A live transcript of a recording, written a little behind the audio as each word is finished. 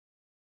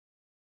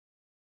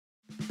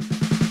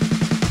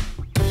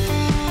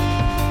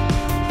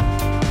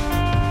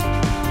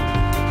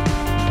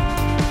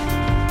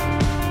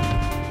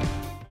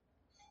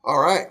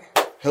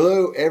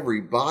Hello,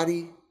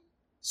 everybody.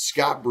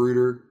 Scott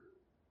Bruder.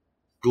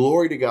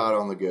 Glory to God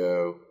on the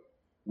go.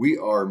 We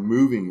are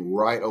moving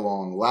right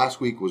along.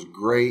 Last week was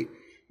great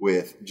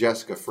with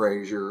Jessica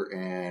Frazier,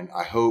 and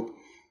I hope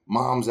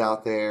moms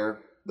out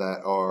there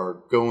that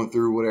are going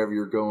through whatever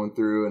you're going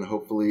through, and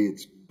hopefully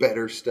it's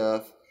better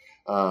stuff.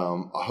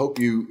 I hope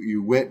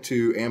you went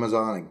to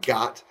Amazon and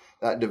got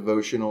that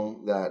devotional,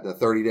 that the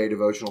 30-day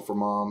devotional for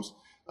moms.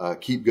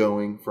 Keep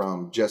going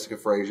from Jessica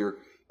Frazier.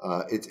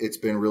 It's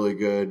been really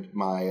good.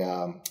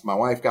 My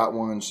wife got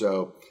one,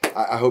 so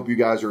I hope you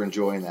guys are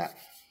enjoying that.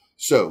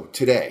 So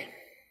today,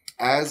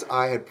 as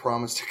I had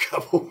promised a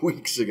couple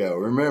weeks ago,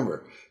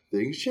 remember,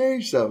 things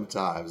change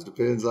sometimes.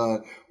 Depends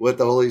on what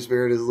the Holy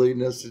Spirit is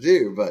leading us to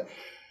do. But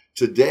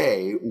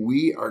today,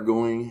 we are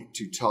going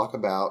to talk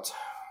about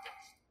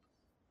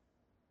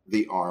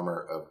the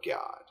armor of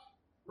God,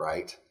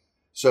 right?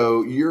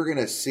 So you're going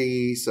to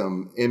see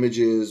some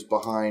images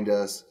behind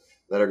us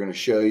that are going to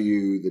show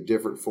you the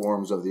different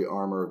forms of the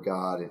armor of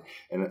God.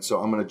 And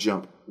so I'm going to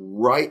jump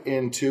right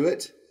into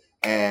it,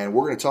 and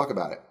we're going to talk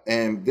about it.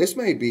 And this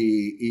may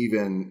be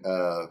even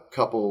a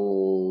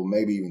couple,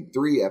 maybe even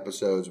 3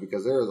 episodes,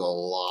 because there is a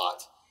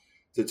lot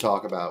to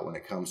talk about when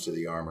it comes to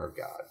the armor of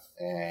God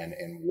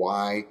and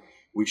why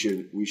we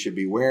should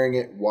be wearing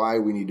it, why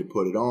we need to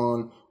put it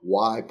on,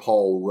 why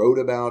Paul wrote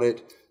about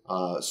it.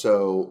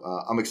 So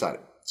I'm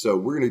excited. So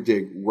we're going to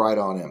dig right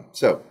on in.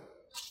 So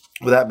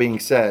with that being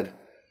said,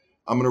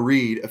 I'm going to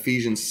read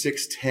Ephesians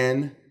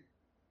 6:10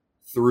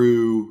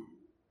 through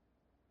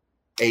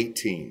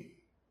 18,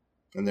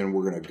 and then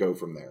we're going to go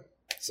from there.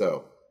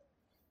 So,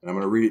 and I'm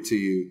going to read it to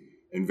you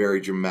in very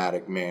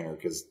dramatic manner,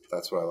 because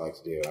that's what I like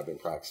to do, and I've been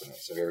practicing it.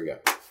 So here we go.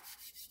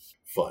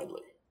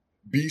 Finally,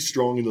 be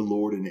strong in the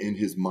Lord and in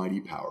his mighty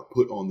power.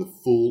 Put on the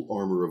full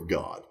armor of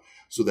God,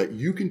 so that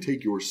you can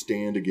take your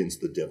stand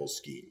against the devil's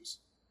schemes.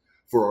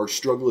 For our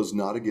struggle is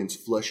not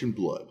against flesh and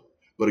blood,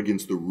 but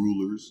against the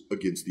rulers,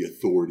 against the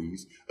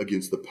authorities,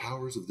 against the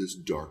powers of this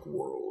dark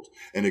world,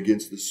 and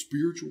against the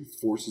spiritual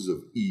forces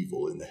of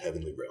evil in the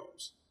heavenly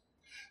realms.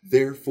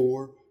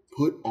 Therefore,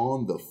 put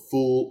on the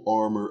full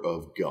armor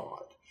of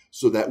God,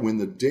 so that when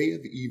the day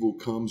of evil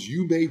comes,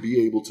 you may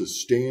be able to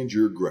stand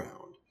your ground.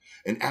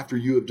 And after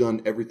you have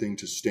done everything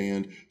to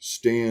stand,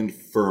 stand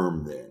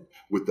firm then,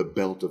 with the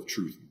belt of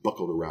truth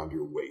buckled around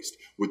your waist,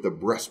 with the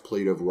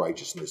breastplate of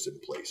righteousness in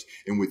place,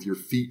 and with your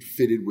feet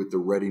fitted with the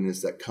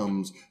readiness that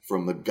comes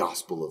from the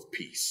gospel of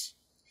peace.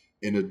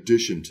 In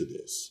addition to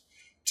this,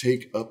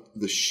 take up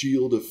the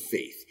shield of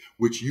faith,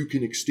 which you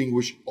can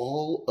extinguish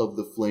all of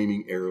the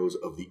flaming arrows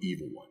of the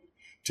evil one.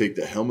 Take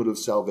the helmet of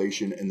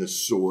salvation and the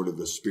sword of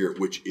the Spirit,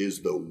 which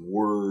is the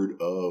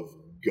word of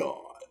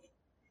God.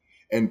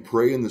 And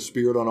pray in the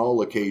Spirit on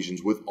all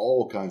occasions with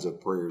all kinds of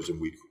prayers and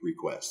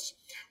requests.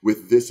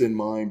 With this in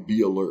mind,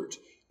 be alert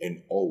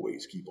and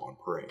always keep on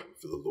praying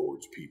for the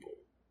Lord's people.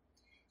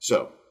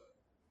 So,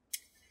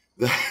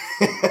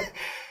 I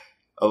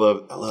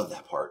love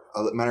that part.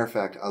 Matter of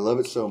fact, I love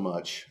it so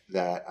much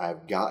that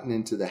I've gotten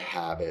into the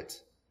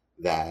habit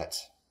that,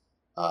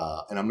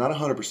 and I'm not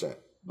 100%,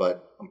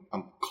 but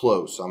I'm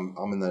close. I'm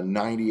in the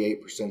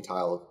 98th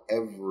percentile of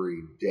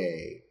every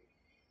day.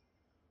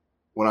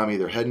 When I'm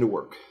either heading to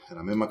work and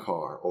I'm in my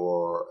car,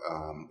 or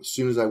as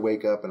soon as I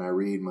wake up and I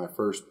read my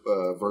first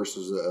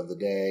verses of the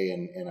day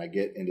and I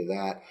get into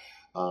that,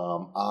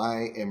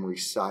 I am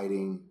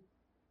reciting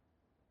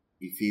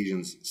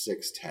Ephesians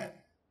 6:10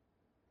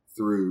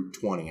 through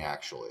 20,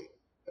 actually.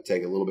 I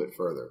take it a little bit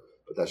further,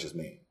 but that's just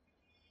me.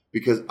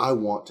 Because I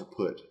want to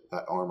put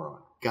that armor on.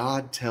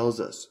 God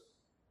tells us,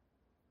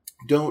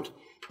 don't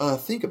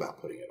think about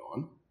putting it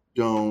on.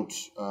 Don't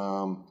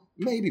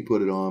maybe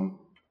put it on.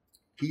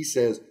 He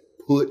says,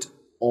 put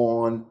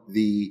on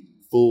the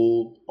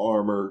full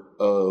armor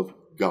of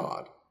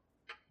God.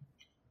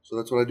 So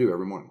that's what I do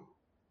every morning.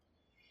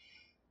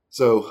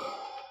 So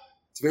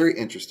it's very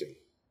interesting.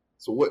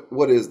 So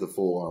what is the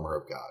full armor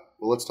of God?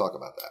 Well, let's talk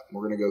about that.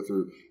 We're going to go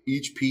through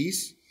each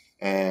piece,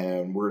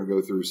 and we're going to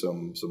go through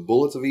some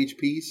bullets of each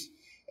piece,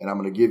 and I'm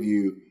going to give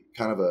you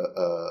kind of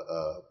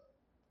a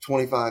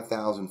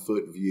 25,000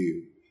 foot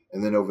view.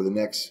 And then over the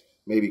next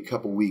maybe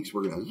couple weeks,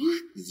 we're going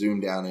to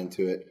zoom down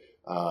into it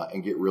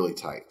and get really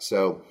tight.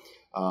 So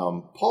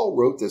Paul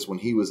wrote this when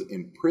he was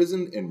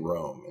imprisoned in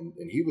Rome,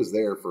 and he was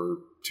there for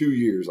 2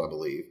 years, I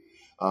believe,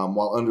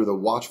 while under the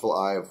watchful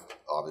eye of,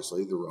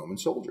 obviously, the Roman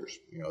soldiers.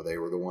 You know, they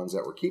were the ones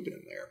that were keeping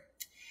him there.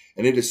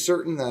 And it is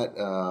certain that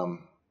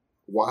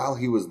while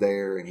he was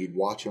there, and he'd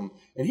watch them,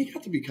 and he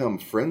got to become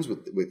friends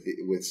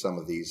with some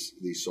of these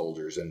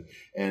soldiers,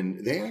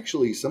 and they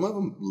actually, some of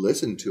them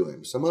listened to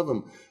him, some of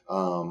them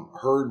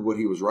heard what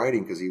he was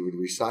writing because he would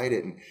recite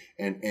it,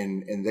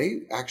 and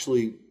they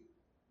actually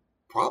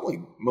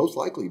probably most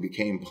likely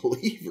became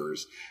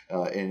believers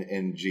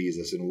in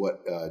Jesus and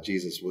what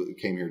Jesus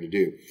came here to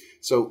do.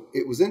 So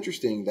it was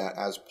interesting that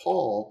as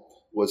Paul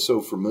was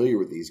so familiar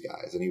with these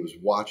guys, and he was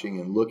watching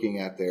and looking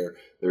at their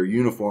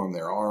uniform,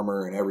 their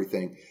armor and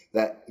everything,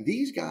 that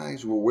these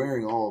guys were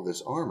wearing all of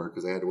this armor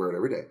because they had to wear it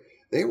every day.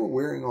 They were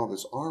wearing all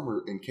this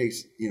armor in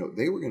case,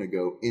 they were going to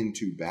go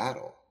into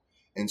battle.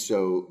 And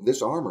so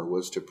this armor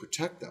was to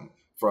protect them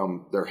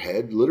from their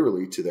head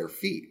literally to their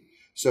feet.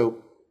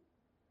 So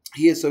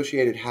he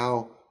associated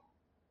how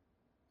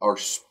our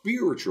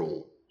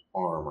spiritual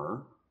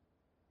armor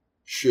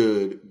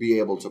should be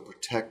able to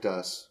protect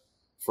us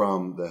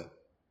from the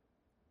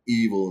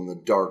evil and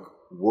the dark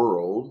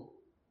world,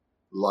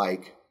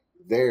 like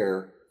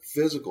their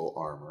physical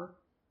armor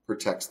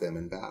protects them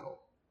in battle.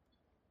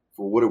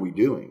 For what are we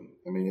doing?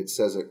 I mean, it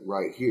says it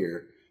right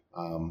here.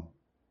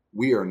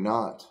 We are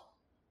not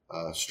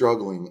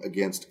struggling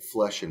against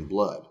flesh and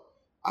blood.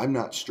 I'm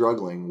not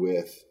struggling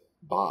with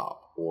Bob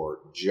or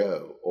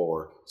Joe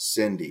or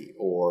Cindy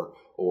or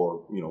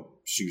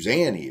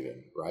Suzanne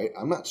even, right?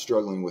 I'm not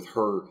struggling with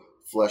her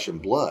flesh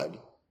and blood.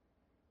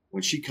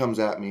 When she comes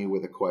at me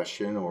with a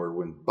question, or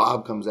when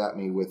Bob comes at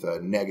me with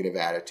a negative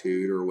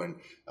attitude, or when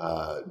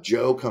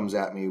Joe comes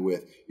at me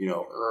with,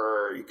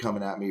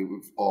 coming at me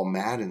all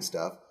mad and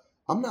stuff,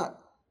 I'm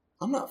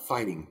not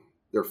fighting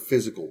their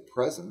physical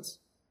presence.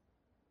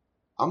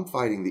 I'm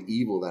fighting the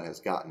evil that has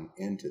gotten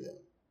into them.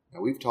 Now,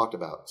 we've talked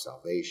about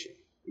salvation.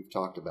 We've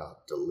talked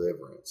about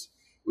deliverance.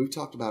 We've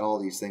talked about all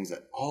these things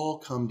that all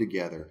come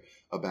together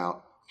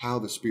about how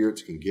the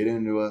spirits can get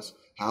into us,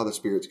 how the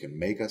spirits can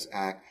make us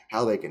act,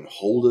 how they can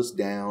hold us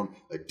down,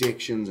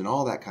 addictions and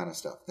all that kind of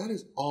stuff. That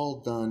is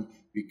all done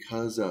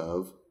because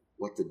of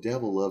what the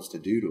devil loves to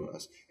do to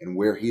us and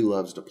where he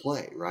loves to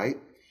play, right?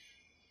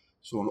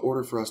 So in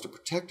order for us to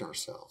protect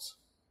ourselves,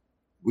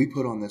 we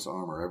put on this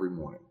armor every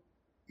morning.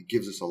 It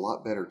gives us a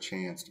lot better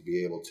chance to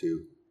be able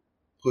to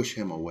push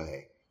him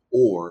away.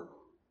 Or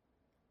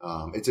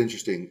it's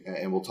interesting,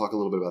 and we'll talk a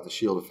little bit about the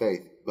shield of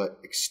faith, but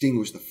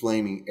extinguish the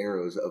flaming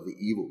arrows of the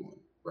evil one,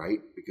 right?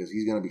 Because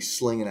he's going to be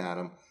slinging at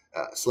them,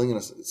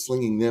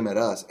 slinging them at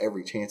us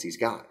every chance he's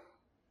got.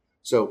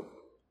 So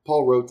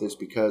Paul wrote this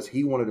because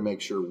he wanted to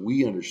make sure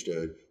we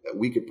understood that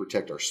we could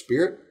protect our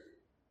spirit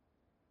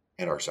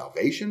and our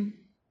salvation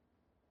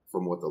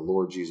from what the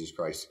Lord Jesus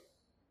Christ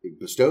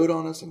bestowed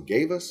on us and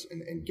gave us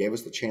and gave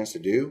us the chance to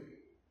do.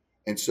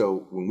 And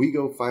so when we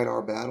go fight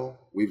our battle,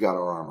 we've got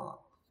our armor on,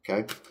 okay?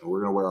 And we're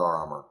going to wear our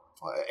armor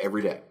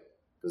every day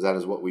because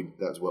that's what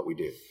we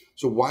do.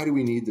 So why do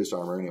we need this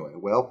armor anyway?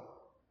 Well,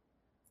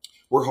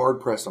 we're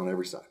hard pressed on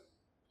every side.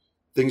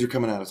 Things are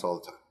coming at us all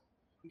the time,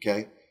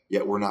 okay?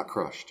 Yet we're not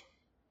crushed.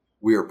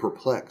 We are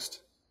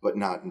perplexed, but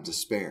not in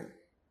despair.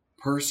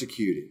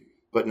 Persecuted,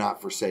 but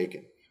not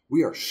forsaken.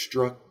 We are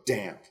struck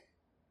down,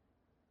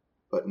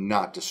 but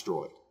not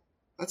destroyed.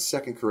 That's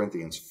 2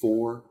 Corinthians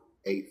 4,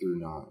 8 through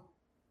 9.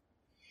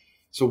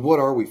 So what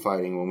are we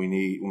fighting when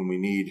we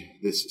need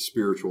this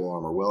spiritual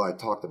armor? Well, I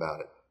talked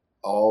about it.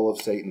 All of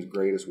Satan's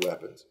greatest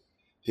weapons: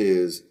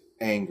 his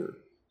anger,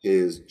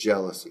 his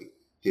jealousy,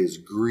 his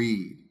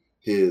greed,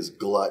 his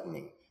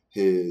gluttony,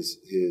 his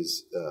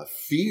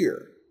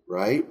fear,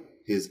 right?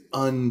 His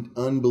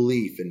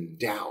unbelief and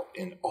doubt,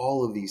 and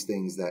all of these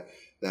things that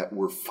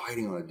we're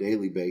fighting on a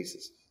daily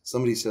basis.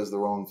 Somebody says the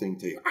wrong thing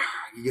to you,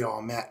 you get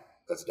all mad.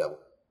 That's the devil.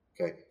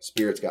 Okay,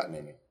 spirit's gotten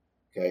in you.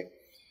 Okay,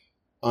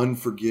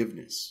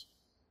 unforgiveness.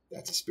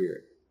 That's a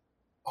spirit.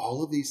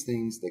 All of these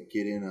things that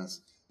get in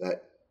us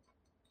that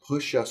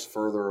push us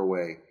further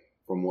away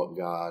from what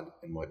God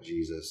and what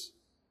Jesus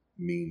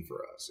mean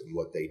for us and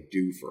what they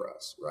do for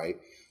us, right?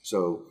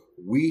 So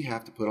we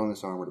have to put on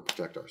this armor to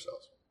protect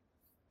ourselves.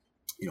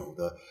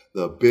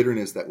 The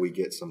bitterness that we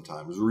get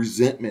sometimes,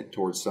 resentment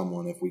towards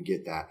someone if we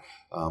get that,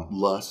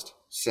 lust,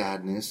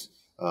 sadness,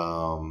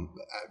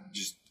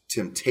 just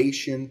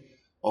temptation,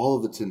 all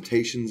of the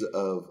temptations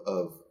of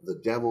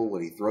the devil,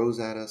 what he throws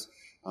at us.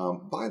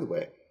 By the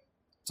way,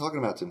 talking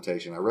about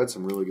temptation, I read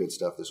some really good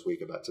stuff this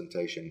week about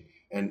temptation,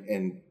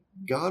 and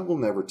God will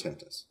never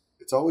tempt us.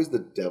 It's always the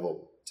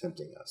devil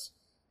tempting us.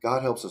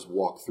 God helps us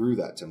walk through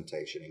that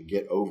temptation and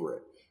get over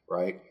it,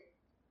 right?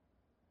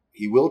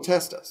 He will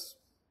test us.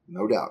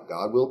 No doubt,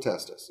 God will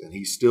test us, and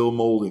he's still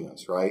molding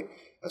us, right?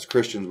 As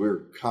Christians,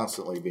 we're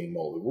constantly being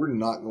molded. We're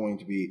not going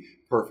to be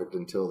perfect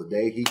until the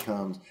day he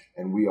comes,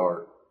 and we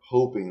are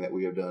hoping that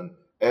we have done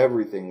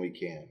everything we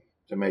can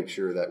to make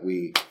sure that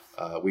we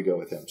go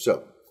with him.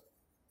 So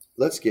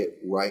let's get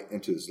right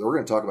into this. We're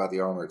going to talk about the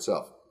armor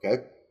itself,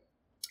 okay?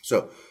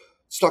 So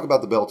let's talk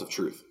about the belt of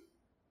truth.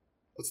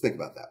 Let's think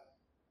about that.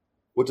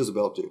 What does a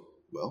belt do?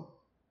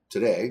 Well,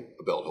 today,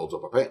 a belt holds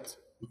up our pants.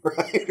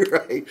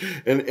 Right.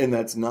 And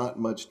that's not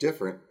much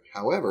different.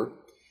 However,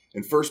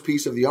 in first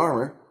piece of the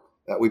armor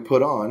that we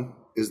put on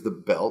is the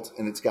belt,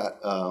 and it's got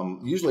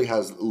usually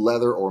has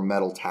leather or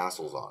metal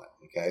tassels on it.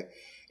 Okay,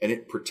 and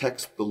it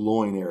protects the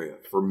loin area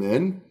for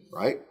men.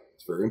 Right,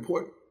 it's very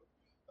important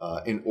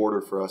in order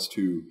for us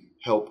to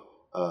help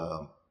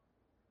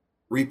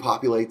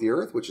repopulate the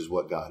earth, which is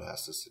what God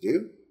asked us to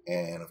do.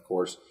 And of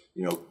course,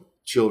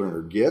 children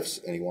are gifts,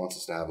 and He wants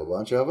us to have a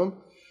bunch of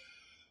them.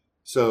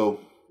 So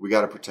we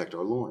got to protect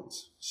our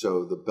loins.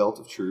 So the belt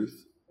of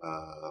truth,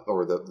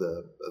 or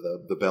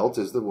the belt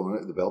is the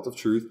one. The belt of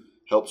truth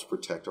helps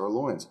protect our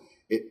loins.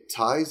 It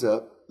ties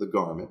up the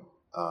garment,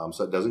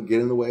 so it doesn't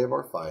get in the way of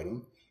our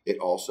fighting. It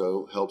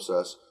also helps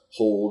us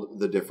hold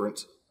the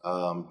different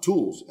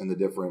tools and the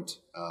different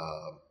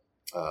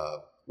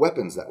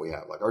weapons that we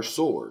have, like our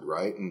sword,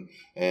 right,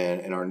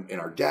 and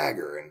our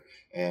dagger,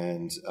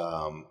 and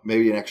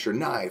maybe an extra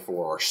knife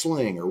or our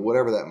sling or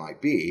whatever that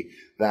might be.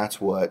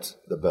 That's what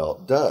the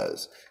belt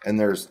does, and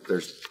there's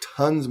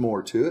tons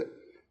more to it.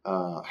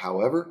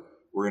 However,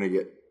 we're going to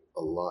get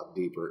a lot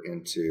deeper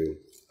into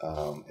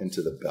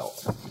the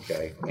belt,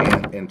 okay,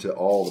 and into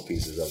all the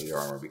pieces of the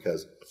armor,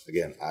 because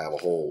again, I have a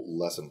whole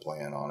lesson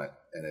plan on it,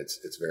 and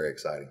it's very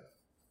exciting.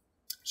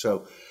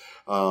 So,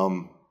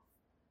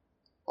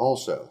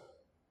 also,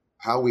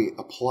 how we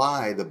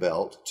apply the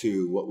belt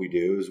to what we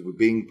do is we're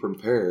being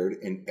prepared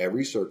in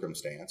every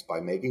circumstance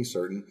by making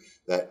certain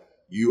that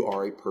you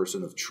are a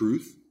person of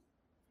truth.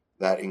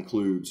 That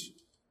includes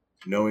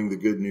knowing the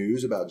good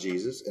news about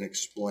Jesus and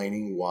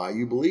explaining why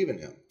you believe in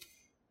him.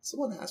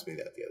 Someone asked me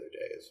that the other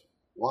day, is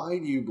why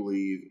do you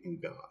believe in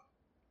God?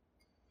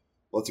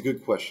 Well, it's a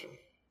good question.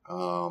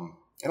 And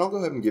I'll go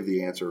ahead and give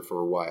the answer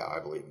for why I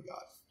believe in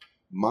God.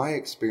 My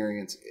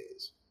experience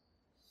is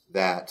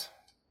that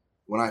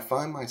when I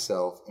find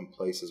myself in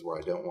places where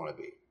I don't want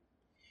to be,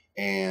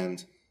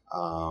 and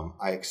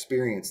I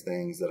experience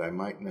things that I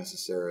might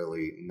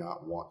necessarily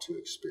not want to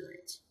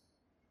experience,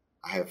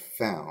 I have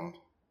found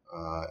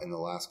in the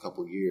last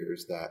couple of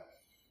years that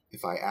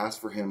if I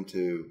ask for him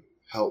to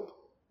help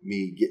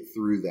me get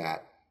through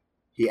that,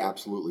 he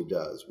absolutely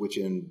does, which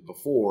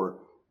before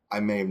I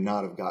may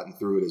not have gotten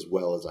through it as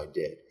well as I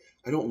did.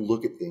 I don't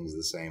look at things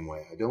the same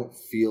way. I don't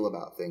feel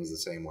about things the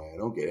same way. I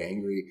don't get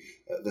angry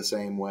the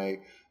same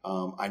way.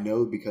 I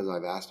know because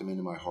I've asked him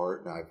into my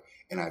heart,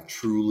 and I've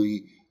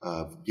truly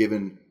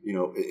given,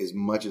 as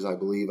much as I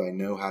believe I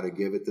know how to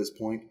give at this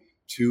point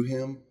to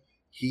him.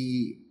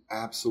 He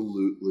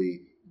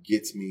absolutely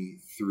gets me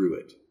through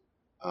it.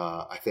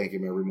 I thank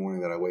him every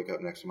morning that I wake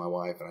up next to my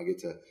wife and I get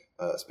to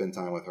spend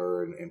time with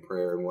her in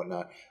prayer and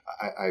whatnot.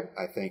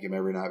 I thank him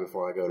every night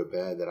before I go to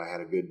bed that I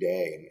had a good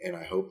day, and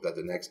I hope that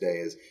the next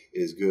day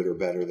is good or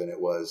better than it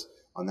was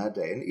on that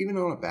day. And even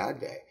on a bad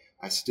day,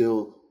 I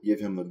still give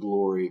him the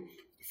glory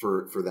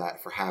for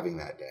having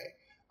that day.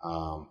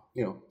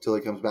 Till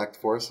he comes back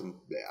for us, and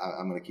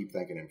I'm going to keep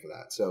thanking him for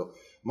that. So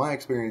my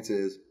experience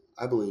is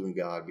I believe in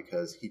God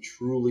because he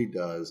truly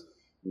does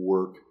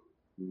work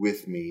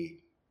with me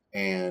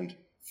and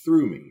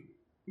through me,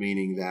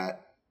 meaning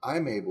that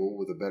I'm able,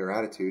 with a better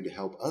attitude, to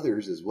help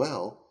others as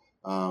well,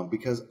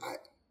 because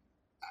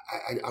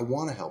I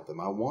want to help them.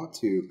 I want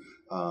to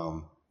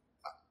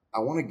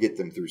get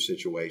them through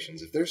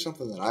situations. If there's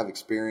something that I've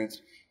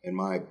experienced in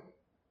my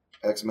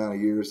X amount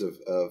of years of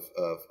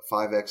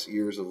 5X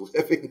years of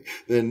living,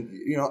 then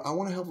I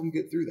want to help them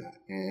get through that.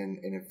 And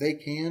if they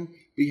can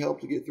be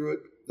helped to get through it,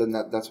 then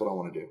that's what I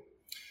want to do.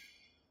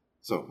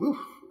 So,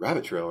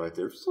 rabbit trail right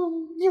there.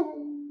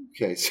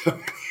 Okay, so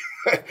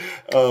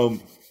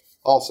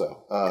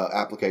also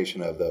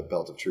application of the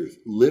belt of truth.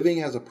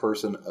 Living as a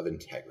person of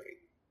integrity.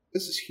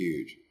 This is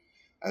huge.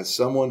 As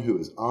someone who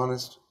is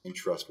honest and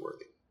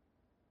trustworthy.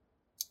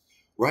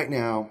 Right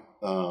now,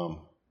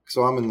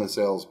 so I'm in the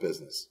sales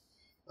business.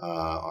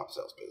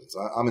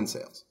 I'm in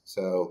sales.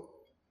 So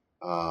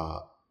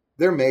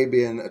there may have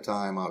been a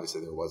time,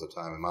 obviously there was a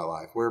time in my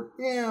life where,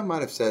 I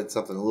might have said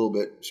something a little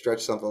bit,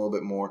 stretched something a little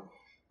bit more.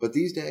 But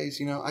these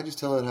days, I just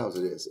tell it how it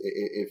is.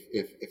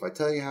 If I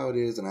tell you how it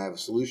is and I have a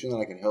solution that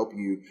I can help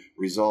you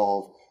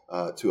resolve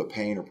to a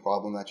pain or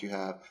problem that you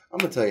have, I'm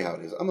going to tell you how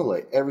it is. I'm going to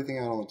lay everything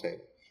out on the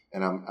table.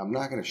 And I'm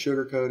not going to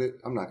sugarcoat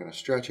it. I'm not going to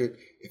stretch it.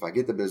 If I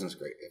get the business,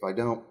 great. If I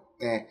don't,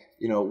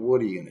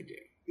 what are you going to do?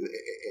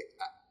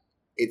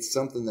 It's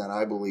something that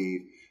I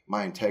believe,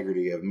 my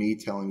integrity of me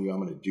telling you I'm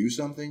going to do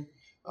something,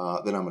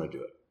 then I'm going to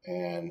do it.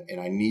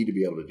 And I need to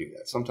be able to do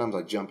that. Sometimes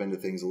I jump into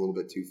things a little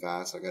bit too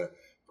fast. I got to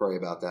pray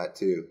about that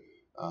too.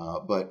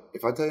 But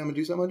if I tell you I'm going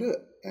to do something, I'm going to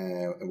do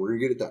it. And we're going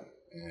to get it done.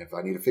 And if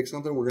I need to fix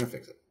something, we're going to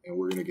fix it. And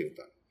we're going to get it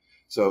done.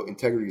 So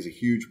integrity is a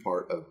huge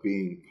part of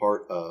being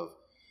part of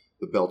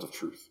the belt of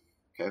truth.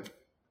 Okay.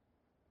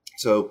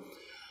 So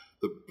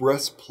the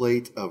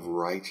breastplate of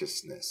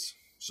righteousness.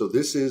 So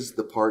this is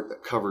the part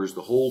that covers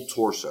the whole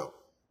torso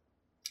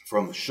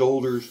from the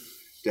shoulders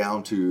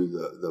down to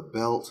the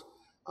belt.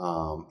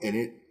 And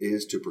it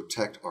is to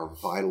protect our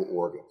vital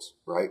organs,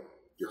 right?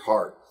 Your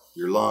heart,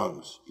 your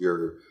lungs,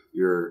 your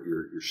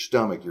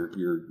stomach, your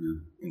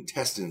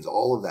intestines,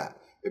 all of that.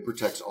 It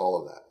protects all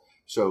of that.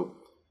 So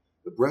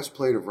the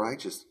breastplate of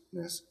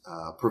righteousness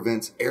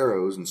prevents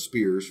arrows and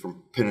spears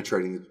from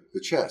penetrating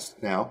the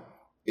chest. Now,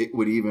 it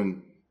would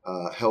even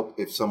help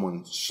if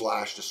someone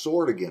slashed a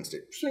sword against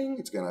it.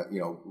 It's going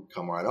to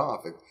come right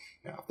off.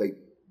 Now,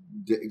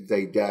 if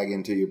they dag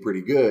into you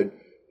pretty good,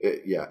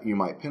 you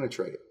might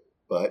penetrate it.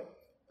 But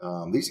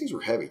these things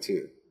were heavy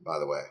too, by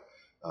the way.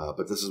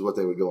 But this is what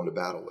they would go into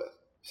battle with.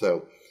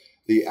 So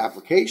the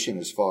application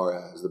as far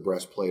as the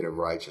breastplate of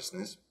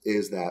righteousness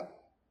is that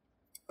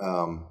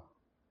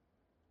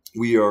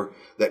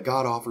that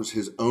God offers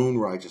his own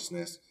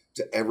righteousness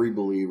to every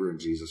believer in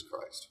Jesus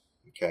Christ.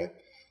 Okay.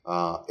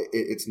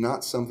 It's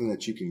not something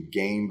that you can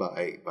gain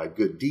by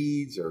good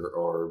deeds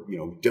or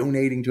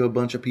donating to a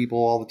bunch of people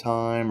all the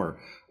time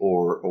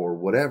or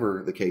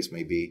whatever the case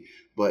may be.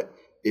 But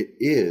it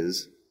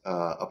is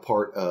a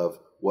part of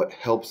what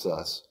helps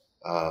us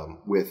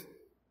with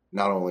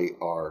not only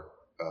our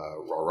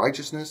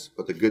righteousness,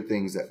 but the good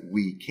things that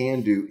we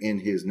can do in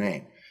His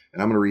name.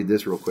 And I'm going to read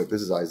this real quick.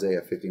 This is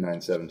Isaiah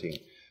 59:17.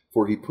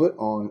 For He put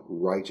on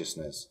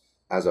righteousness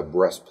as a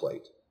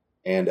breastplate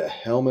and a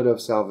helmet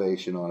of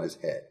salvation on His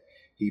head.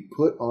 He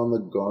put on the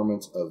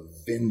garments of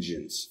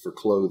vengeance for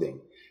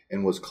clothing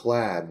and was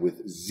clad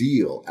with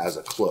zeal as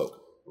a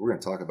cloak. We're going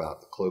to talk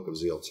about the cloak of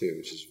zeal too,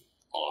 which is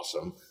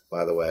awesome,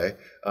 by the way.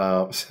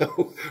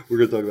 So we're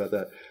going to talk about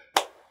that.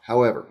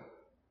 However,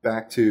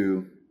 back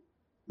to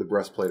the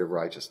breastplate of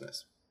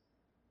righteousness.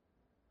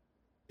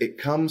 It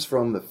comes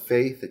from the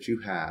faith that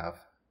you have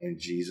in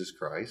Jesus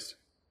Christ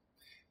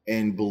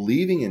and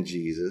believing in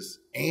Jesus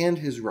and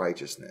His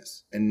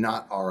righteousness and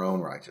not our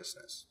own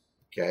righteousness.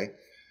 Okay?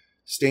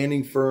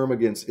 Standing firm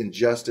against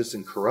injustice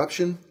and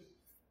corruption,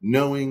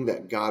 knowing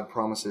that God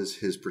promises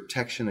His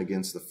protection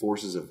against the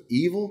forces of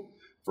evil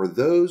for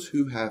those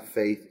who have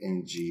faith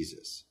in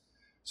Jesus.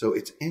 So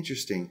it's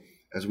interesting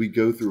as we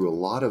go through a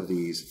lot of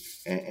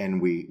these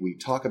and we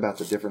talk about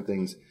the different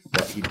things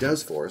that He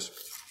does for us.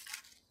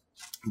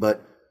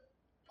 But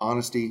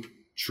honesty,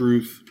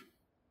 truth,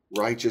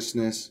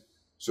 righteousness.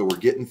 So we're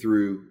getting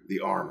through the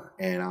armor.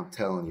 And I'm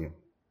telling you,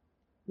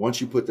 once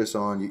you put this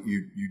on,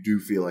 you do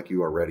feel like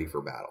you are ready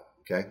for battle.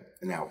 Okay?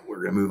 And now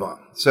we're going to move on.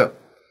 So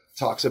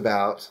talks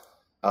about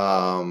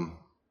having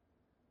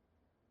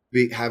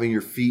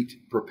your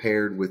feet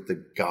prepared with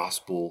the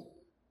gospel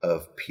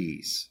of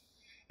peace.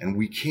 And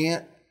we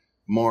can't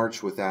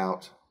march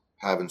without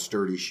having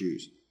sturdy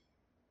shoes.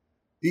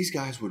 These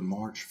guys would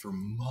march for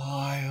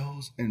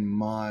miles and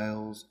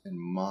miles and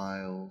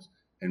miles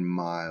and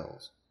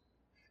miles.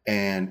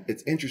 And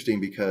it's interesting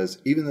because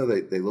even though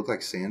they look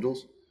like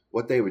sandals,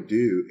 what they would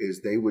do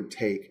is they would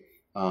take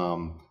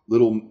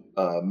little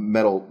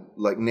metal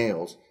like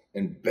nails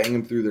and bang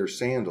them through their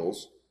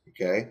sandals,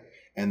 okay?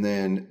 And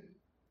then,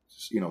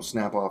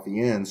 snap off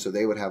the ends. So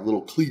they would have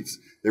little cleats.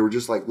 They were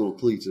just like little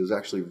cleats. It was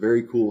actually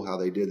very cool how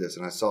they did this.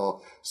 And I saw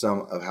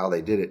some of how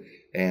they did it.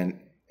 And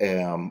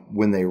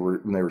when they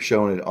were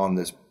showing it on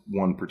this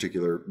one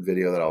particular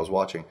video that I was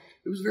watching,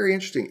 it was very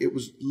interesting. It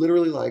was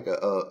literally like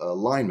a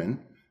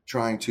lineman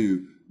trying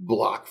to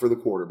block for the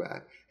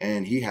quarterback,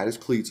 and he had his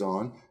cleats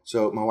on.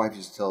 So my wife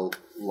used to tell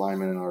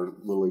linemen in our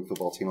Little League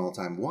football team all the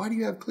time, why do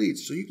you have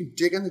cleats? So you can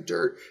dig in the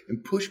dirt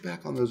and push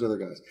back on those other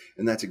guys.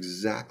 And that's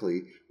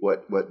exactly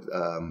what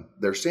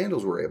their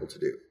sandals were able to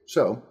do.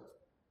 So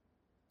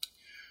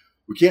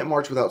we can't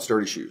march without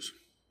sturdy shoes.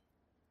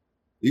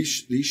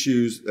 These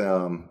shoes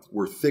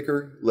were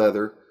thicker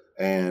leather,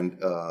 and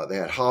they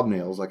had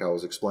hobnails, like I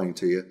was explaining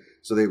to you,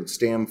 so they would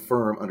stand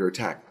firm under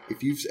attack.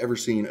 If you've ever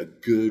seen a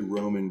good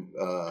Roman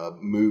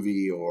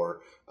movie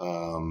or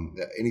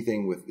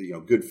anything with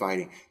good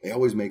fighting, they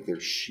always make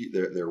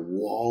their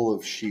wall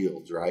of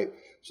shields, right?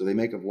 So they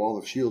make a wall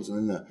of shields, and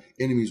then the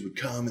enemies would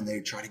come and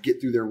they'd try to get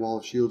through their wall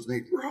of shields, and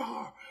they'd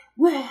rah,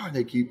 rah, and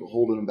they keep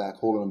holding them back,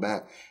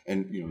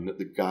 and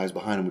the guys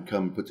behind them would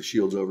come and put the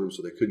shields over them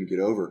so they couldn't get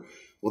over.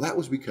 Well, that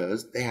was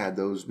because they had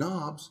those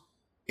knobs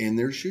in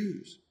their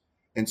shoes.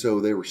 And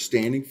so they were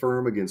standing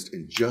firm against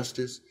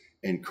injustice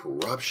and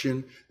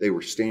corruption. They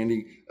were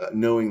standing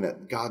knowing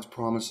that God's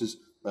promises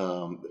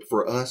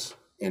for us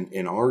and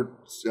in our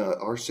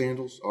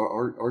sandals,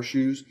 our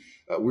shoes,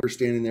 we're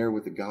standing there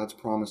with the God's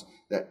promise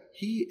that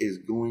He is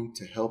going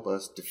to help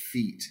us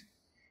defeat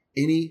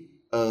any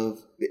of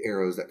the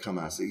arrows that come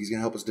at us. He's going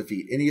to help us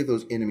defeat any of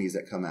those enemies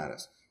that come at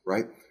us,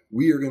 right?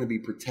 We are going to be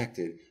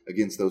protected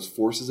against those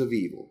forces of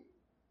evil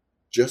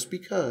just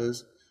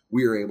because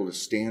we are able to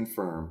stand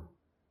firm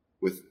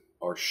with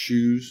our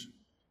shoes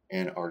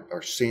and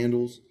our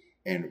sandals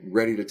and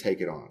ready to take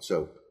it on.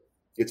 So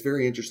it's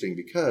very interesting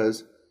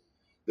because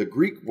the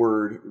Greek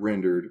word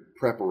rendered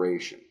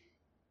preparation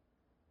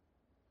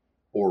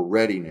or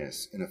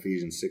readiness in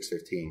Ephesians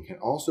 6:15 can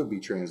also be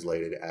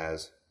translated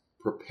as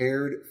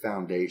prepared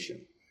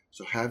foundation.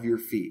 So have your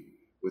feet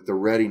with the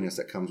readiness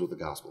that comes with the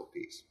gospel of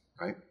peace,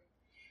 right?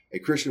 A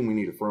Christian, we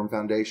need a firm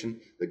foundation.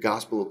 The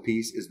gospel of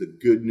peace is the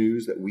good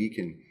news that we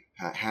can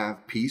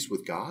have peace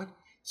with God.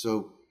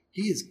 So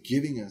He is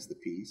giving us the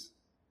peace.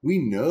 We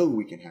know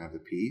we can have the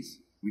peace.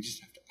 We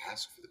just have to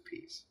ask for the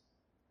peace.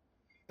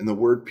 And the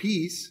word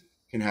peace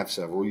can have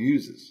several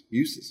uses.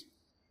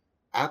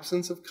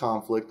 Absence of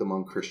conflict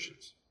among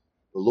Christians.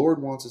 The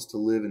Lord wants us to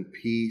live in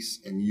peace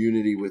and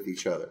unity with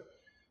each other.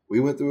 We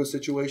went through a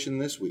situation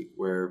this week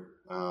where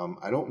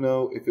I don't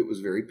know if it was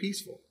very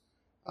peaceful.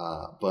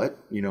 But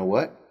you know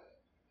what?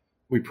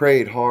 We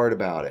prayed hard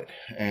about it.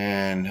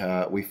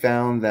 And we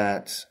found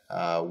that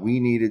we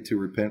needed to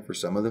repent for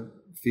some of the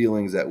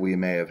feelings that we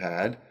may have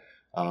had.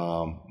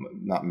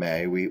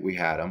 We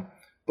had them.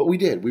 But we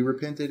did. We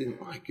repented, and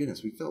my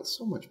goodness, we felt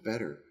so much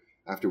better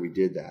after we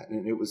did that.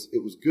 And it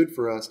was good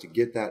for us to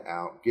get that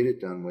out, get it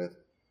done with.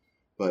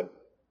 But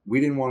we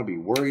didn't want to be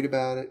worried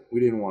about it. We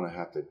didn't want to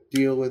have to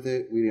deal with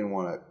it. We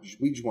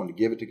just wanted to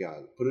give it to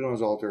God, put it on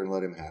his altar and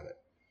let him have it.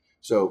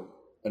 So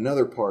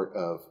another part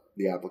of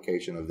the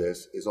application of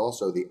this is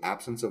also the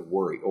absence of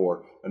worry,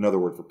 or another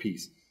word for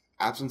peace,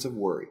 absence of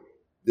worry.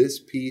 This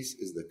peace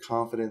is the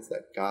confidence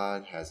that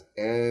God has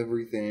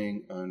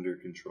everything under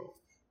control.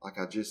 Like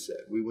I just said,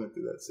 we went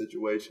through that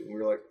situation. We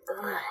were like,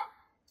 ugh.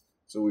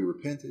 So we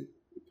repented.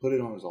 We put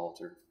it on his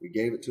altar. We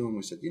gave it to him.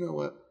 We said, you know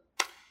what?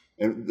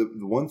 And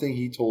the one thing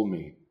he told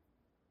me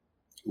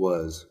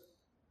was,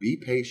 be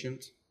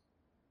patient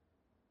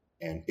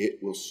and it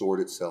will sort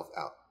itself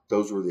out.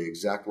 Those were the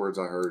exact words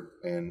I heard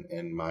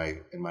in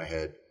my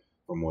head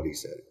from what he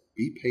said.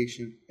 Be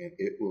patient and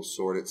it will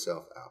sort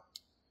itself out.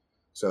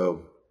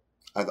 So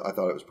I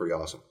thought it was pretty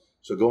awesome.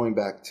 So going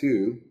back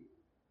to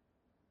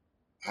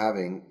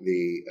having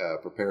the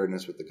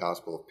preparedness with the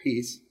gospel of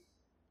peace,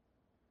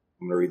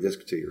 I'm going to read this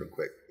to you real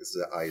quick. This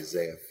is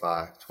Isaiah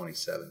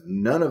 5:27.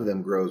 None of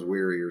them grows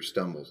weary or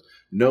stumbles.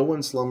 No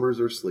one slumbers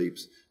or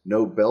sleeps.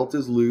 No belt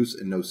is loose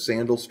and no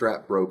sandal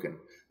strap broken.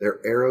 Their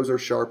arrows are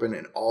sharpened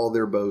and all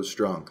their bows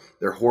strung.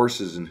 Their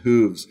horses and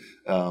hooves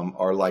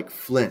are like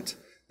flint.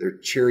 Their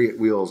chariot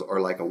wheels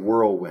are like a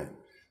whirlwind.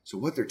 So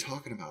what they're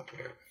talking about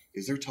there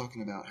is they're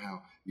talking about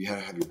how you have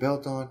to have your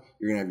belt on,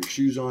 you're going to have your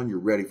shoes on, you're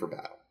ready for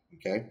battle.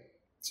 Okay?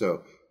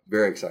 So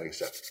very exciting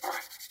stuff. All right.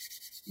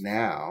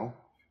 Now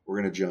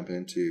we're going to jump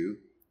into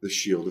the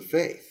shield of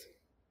faith,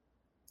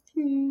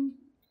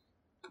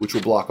 which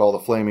will block all the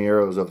flaming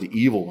arrows of the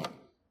evil one.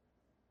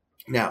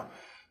 Now,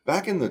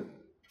 back in the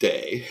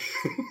day,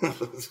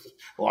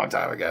 a long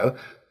time ago,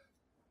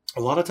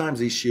 a lot of times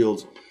these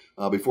shields,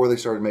 before they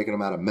started making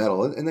them out of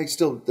metal, and they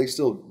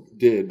still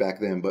did back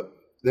then, but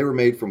they were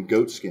made from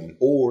goat skin,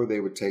 or they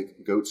would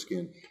take goat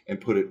skin and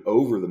put it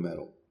over the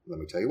metal. Let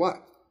me tell you why.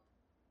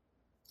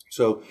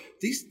 So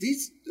these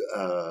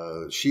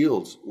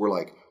shields were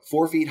like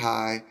 4 feet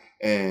high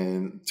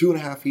and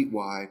 2.5 feet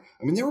wide.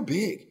 I mean, they were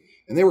big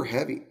and they were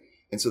heavy.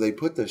 And so they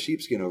put the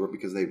sheepskin over it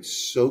because they would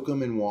soak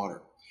them in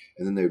water.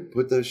 And then they would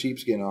put the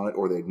sheepskin on it,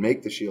 or they'd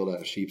make the shield out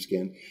of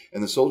sheepskin.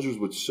 And the soldiers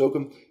would soak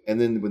them. And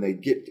then when they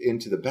get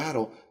into the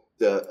battle,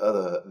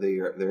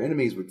 their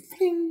enemies would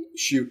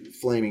shoot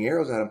flaming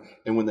arrows at them.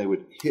 And when they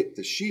would hit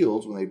the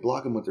shields, when they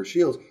block them with their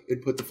shields,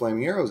 it'd put the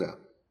flaming arrows out.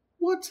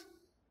 What?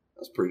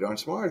 That's pretty darn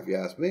smart if you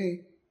ask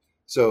me.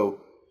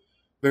 So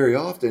very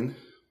often,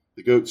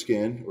 the goat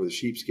skin or the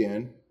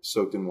sheepskin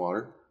soaked in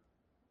water,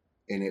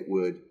 and it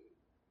would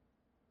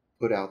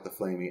put out the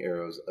flaming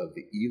arrows of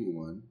the evil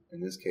one, in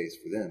this case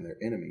for them, their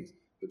enemies.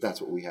 But that's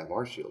what we have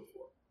our shield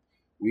for.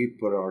 We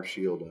put our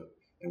shield up,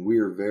 and we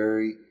are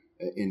very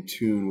in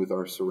tune with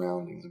our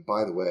surroundings. And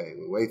by the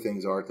way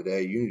things are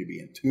today, you need to be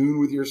in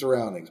tune with your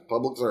surroundings.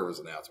 Public service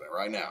announcement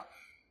right now.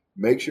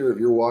 Make sure if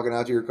you're walking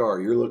out to your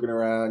car, you're looking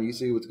around, you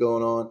see what's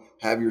going on,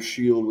 have your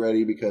shield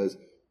ready, because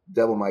the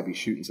devil might be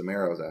shooting some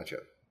arrows at you.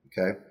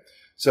 Okay?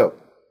 So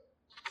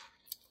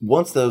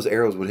once those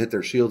arrows would hit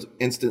their shields,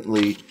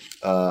 instantly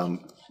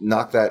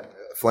knock that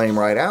flame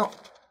right out.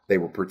 They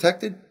were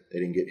protected. They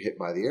didn't get hit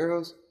by the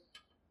arrows.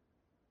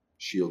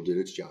 Shield did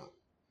its job.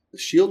 The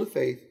shield of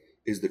faith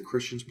is the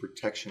Christian's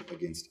protection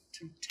against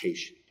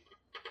temptation.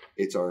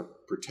 It's our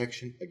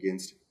protection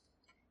against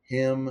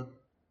him,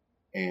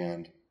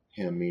 and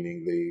him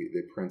meaning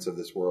the prince of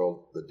this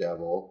world, the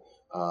devil.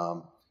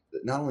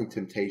 Not only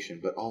temptation,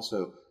 but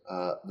also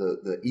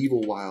the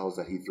evil wiles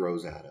that he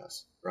throws at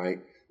us, right?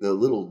 The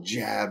little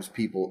jabs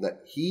people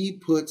that he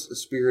puts a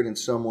spirit in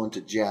someone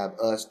to jab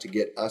us, to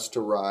get us to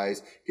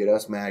rise, get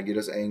us mad, get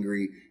us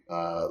angry,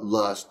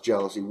 lust,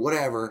 jealousy,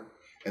 whatever.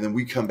 And then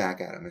we come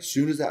back at him. As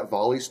soon as that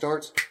volley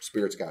starts,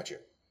 spirit's got you.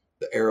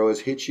 The arrow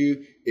has hit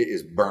you. It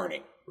is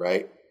burning,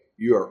 right?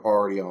 You are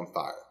already on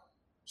fire.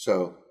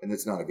 So, and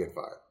it's not a good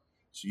fire.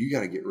 So you got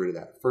to get rid of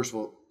that. First of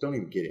all, don't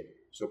even get it.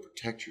 So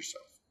protect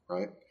yourself,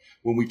 right?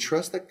 When we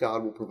trust that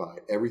God will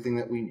provide everything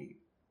that we need,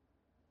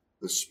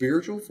 the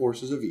spiritual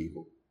forces of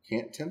evil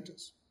can't tempt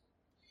us,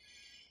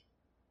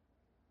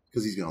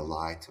 because he's going to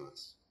lie to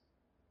us.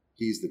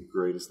 He's the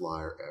greatest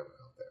liar ever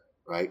out there,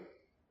 right?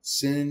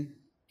 Sin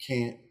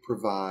can't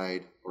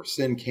provide, or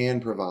sin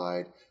can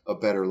provide a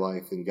better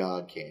life than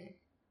God can.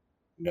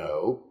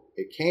 No,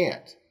 it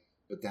can't.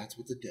 But that's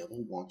what the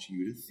devil wants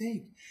you to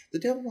think. The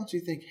devil wants you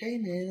to think, hey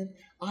man,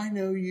 I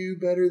know you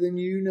better than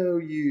you know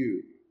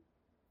you.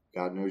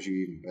 God knows you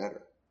even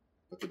better.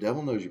 But the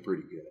devil knows you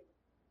pretty good.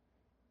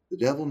 The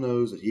devil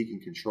knows that he can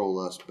control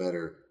us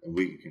better than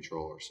we can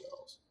control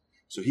ourselves.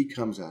 So he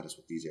comes at us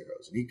with these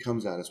arrows, and he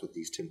comes at us with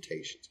these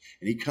temptations,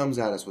 and he comes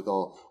at us with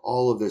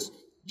all of this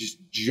just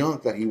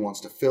junk that he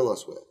wants to fill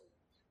us with.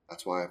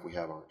 That's why if we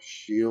have our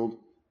shield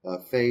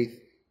of faith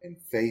and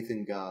faith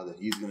in God that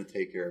he's going to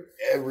take care of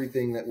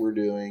everything that we're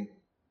doing,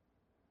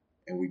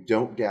 and we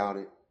don't doubt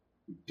it,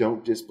 we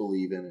don't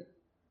disbelieve in it,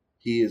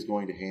 he is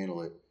going to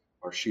handle it.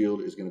 Our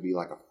shield is going to be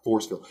like a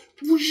force field.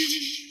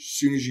 As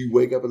soon as you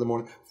wake up in the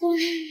morning,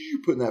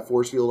 you're putting that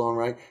force field on,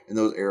 right? And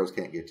those arrows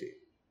can't get to you.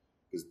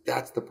 Because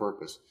that's the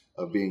purpose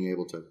of being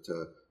able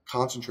to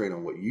concentrate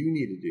on what you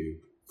need to do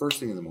first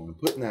thing in the morning,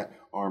 putting that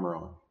armor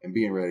on and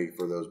being ready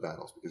for those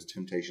battles, because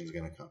temptation is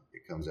going to come.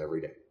 It comes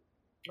every day,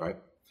 right?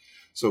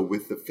 So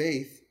with the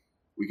faith,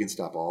 we can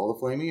stop all the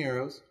flaming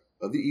arrows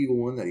of the evil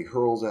one that he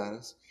hurls at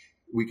us.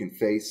 We can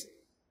face,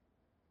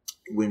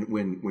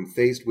 when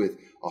faced with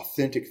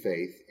authentic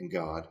faith in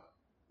God,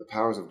 the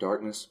powers of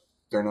darkness,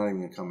 they're not even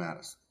going to come at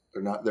us.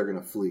 They're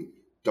going to flee.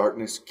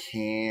 Darkness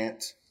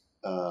can't,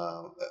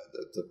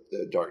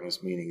 the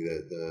darkness meaning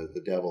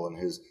the devil and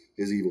his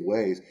evil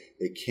ways,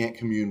 they can't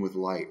commune with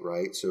light,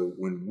 right? So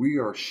when we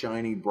are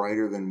shining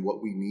brighter than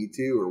what we need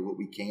to or what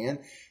we can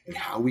and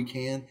how we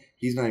can,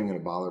 he's not even going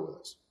to bother with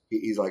us.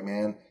 He's like,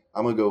 man,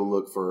 I'm going to go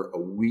look for a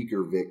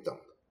weaker victim,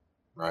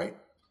 right?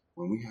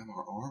 When we have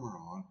our armor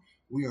on,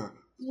 we are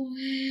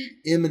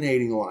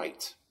emanating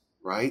light,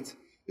 right?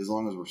 As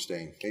long as we're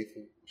staying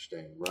faithful, we're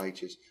staying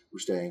righteous, we're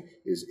staying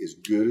as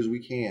good as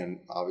we can,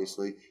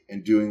 obviously,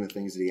 and doing the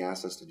things that he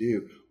asks us to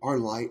do, our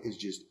light is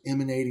just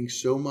emanating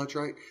so much,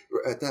 right?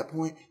 At that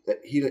point, that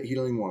he don't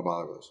even want to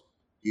bother with us.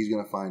 He's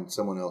going to find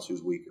someone else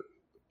who's weaker.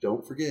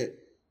 Don't forget,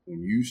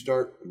 when you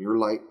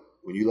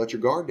let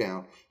your guard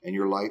down and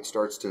your light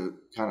starts to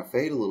kind of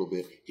fade a little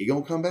bit, he's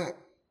going to come back.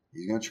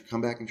 He's going to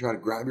come back and try to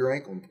grab your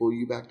ankle and pull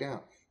you back down.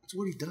 That's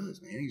what he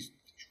does, man. He's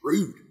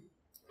rude.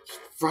 It's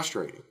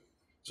frustrating.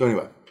 So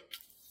anyway,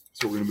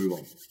 so we're going to move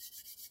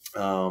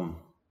on.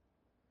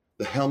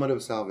 The helmet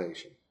of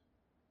salvation.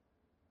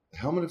 The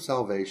helmet of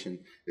salvation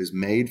is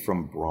made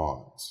from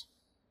bronze.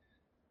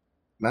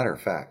 Matter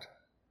of fact,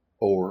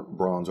 or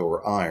bronze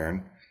or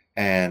iron.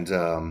 And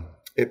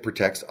it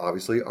protects,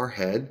 obviously, our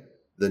head,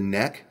 the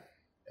neck.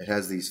 It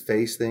has these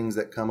face things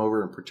that come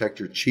over and protect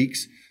your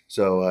cheeks,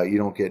 so you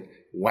don't get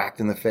whacked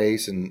in the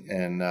face and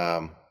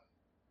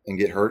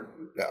get hurt.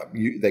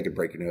 They could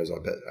break your nose.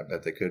 I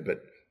bet they could,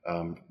 but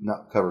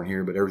not covering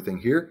here, but everything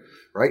here,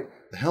 right?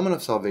 The helmet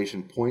of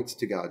salvation points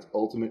to God's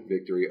ultimate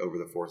victory over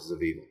the forces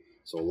of evil.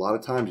 So a lot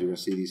of times you're going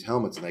to see these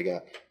helmets, and they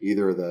got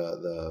either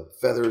the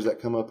feathers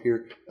that come up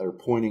here that are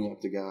pointing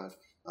up to God,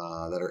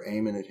 that are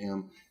aiming at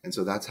him, and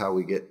so that's how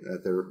we get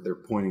that they're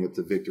pointing up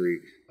to victory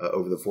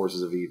over the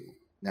forces of evil.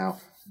 Now,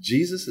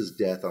 Jesus'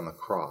 death on the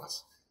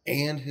cross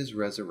and his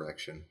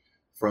resurrection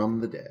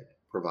from the dead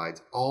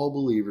provides all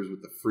believers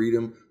with the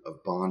freedom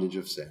of bondage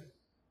of sin.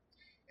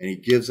 And he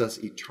gives us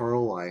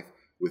eternal life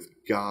with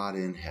God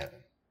in heaven.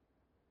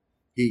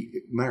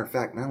 Matter of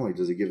fact, not only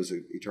does he give us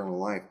eternal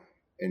life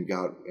and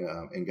God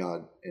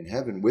in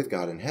heaven, with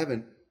God in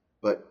heaven,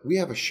 but we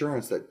have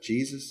assurance that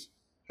Jesus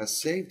has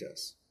saved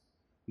us.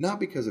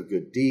 Not because of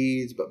good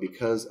deeds, but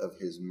because of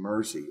his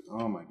mercy.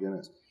 Oh my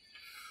goodness.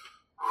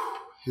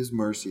 His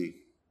mercy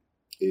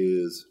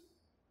is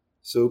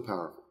so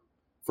powerful.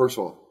 First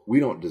of all, we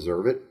don't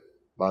deserve it,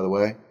 by the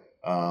way.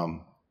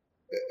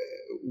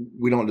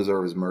 We don't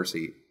deserve his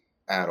mercy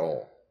at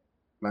all.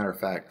 Matter of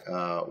fact,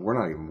 we're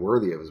not even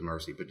worthy of his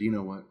mercy. But do you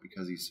know what?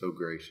 Because he's so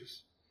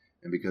gracious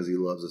and because he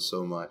loves us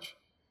so much,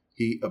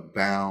 he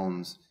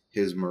abounds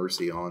his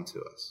mercy onto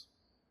us.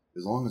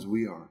 As long as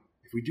we are.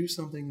 If we do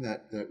something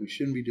that we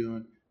shouldn't be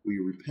doing, we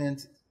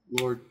repent.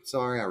 Lord,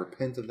 sorry, I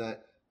repent of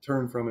that.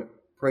 Turn from it.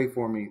 Pray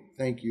for me.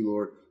 Thank you,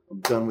 Lord.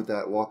 I'm done with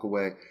that. Walk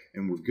away.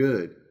 And we're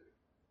good.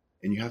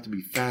 And you have to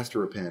be fast to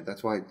repent.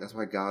 That's why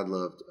God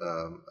loved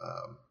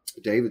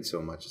David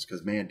so much. It's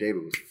because, man,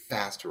 David was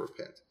fast to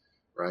repent,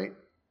 right?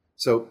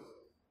 So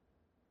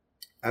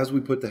as we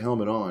put the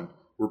helmet on,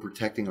 we're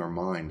protecting our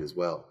mind as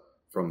well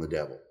from the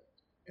devil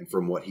and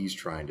from what he's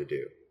trying to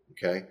do,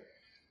 okay?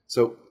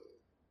 So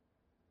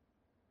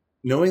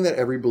knowing that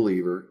every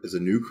believer is a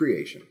new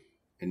creation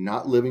and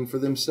not living for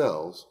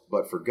themselves,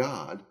 but for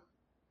God,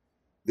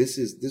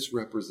 this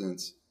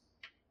represents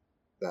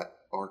that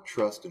our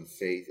trust and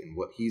faith in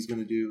what he's going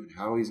to do and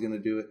how he's going to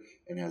do it.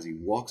 And as he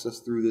walks us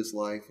through this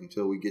life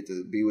until we get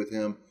to be with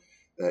him,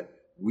 that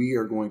we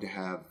are going to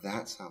have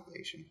that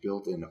salvation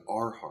built into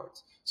our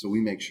hearts. So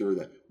we make sure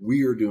that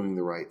we are doing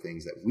the right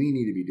things that we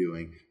need to be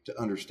doing to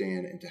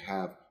understand and to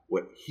have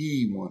what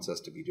he wants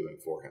us to be doing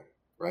for him,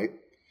 right?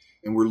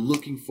 And we're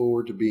looking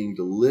forward to being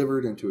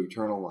delivered into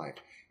eternal life.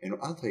 And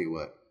I'll tell you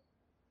what,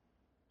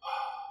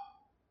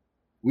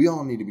 we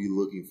all need to be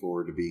looking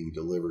forward to being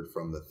delivered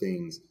from the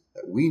things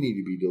that we need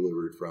to be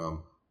delivered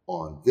from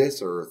on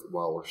this earth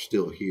while we're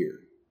still here.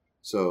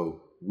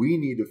 So we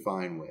need to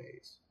find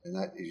ways, and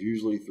that is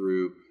usually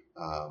through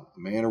a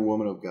man or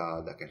woman of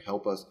God that can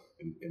help us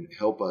and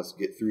help us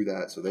get through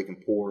that so they can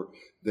pour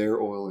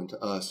their oil into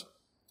us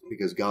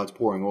because God's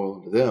pouring oil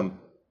into them.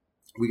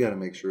 We got to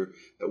make sure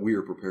that we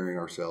are preparing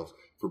ourselves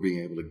for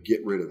being able to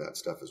get rid of that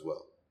stuff as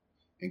well.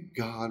 And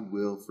God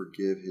will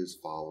forgive his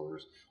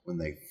followers when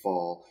they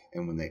fall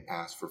and when they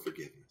ask for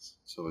forgiveness.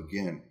 So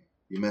again,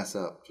 you mess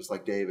up, just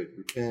like David,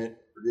 repent,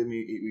 forgive me,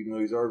 even though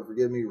he's already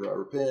forgiven me, I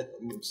repent,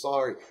 I'm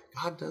sorry.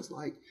 God does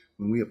like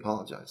when we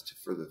apologize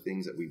for the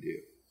things that we do.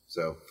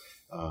 So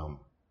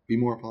be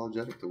more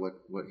apologetic to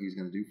what he's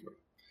going to do for you.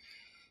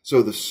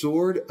 So the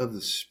sword of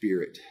the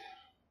Spirit.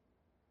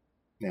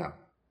 Now,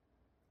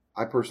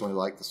 I personally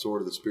like the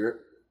sword of the Spirit,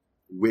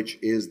 which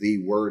is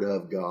the word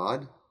of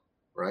God,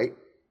 right?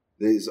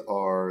 These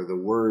are the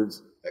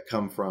words that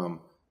come from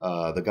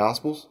the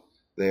Gospels.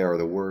 They are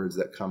the words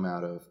that come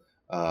out of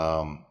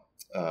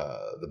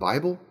the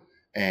Bible.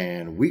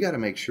 And we got to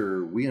make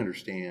sure we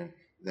understand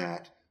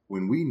that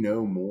when we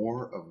know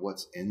more of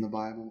what's in the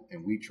Bible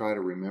and we try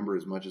to remember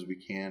as much as we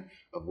can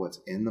of what's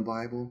in the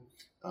Bible,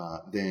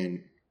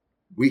 then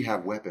we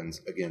have weapons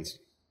against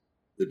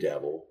the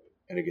devil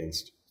and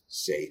against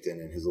Satan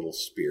and his little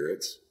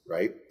spirits,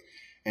 right?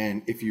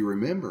 And if you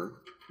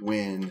remember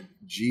when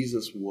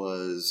Jesus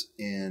was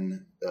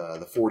in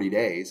the 40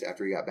 days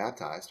after he got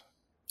baptized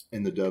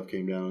and the dove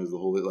came down as the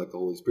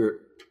Holy Spirit,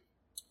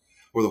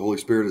 or the Holy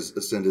Spirit is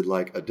ascended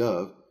like a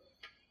dove,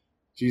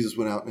 Jesus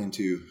went out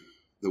into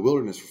the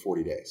wilderness for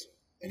 40 days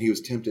and he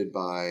was tempted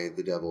by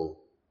the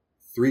devil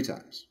 3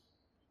 times.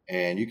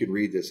 And you can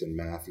read this in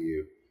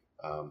Matthew,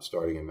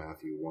 starting in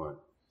Matthew 1.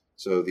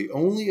 So the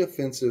only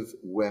offensive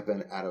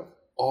weapon out of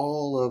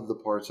all of the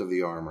parts of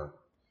the armor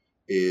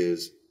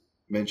is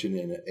mentioned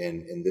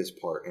in this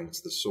part, and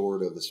it's the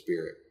sword of the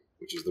Spirit,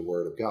 which is the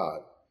word of God.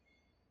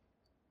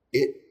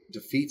 It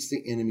defeats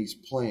the enemy's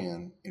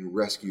plan and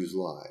rescues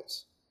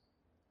lives.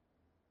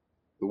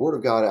 The word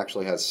of God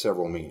actually has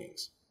several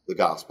meanings. The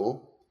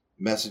gospel,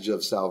 message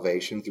of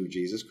salvation through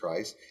Jesus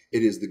Christ.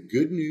 It is the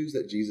good news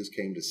that Jesus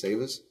came to save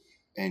us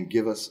and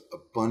give us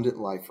abundant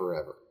life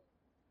forever.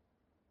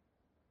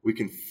 We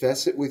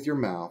confess it with your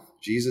mouth,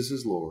 Jesus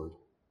is Lord.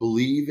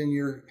 Believe in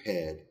your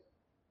head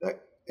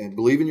and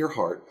believe in your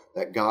heart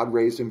that God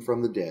raised him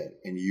from the dead,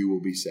 and you will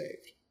be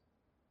saved.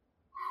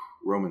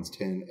 Romans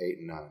 10, 8,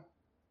 and 9.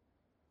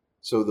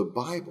 So the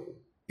Bible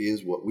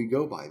is what we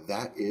go by.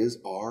 That is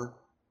our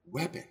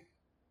weapon.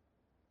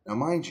 Now,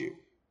 mind you,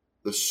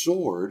 the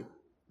sword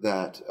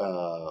that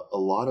a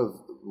lot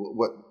of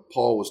what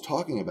Paul was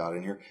talking about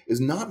in here is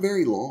not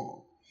very long.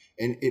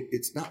 And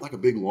it's not like a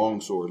big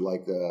long sword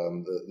like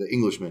the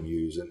Englishmen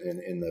use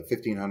in the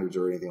 1500s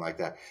or anything like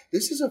that.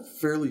 This is a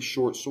fairly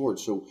short sword.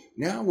 So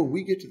now when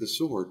we get to the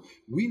sword,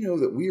 we know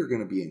that we are going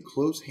to be in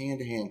close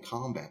hand-to-hand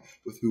combat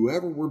with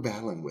whoever we're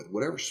battling with,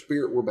 whatever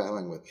spirit we're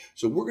battling with.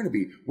 So we're going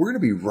to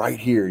be right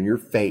here in your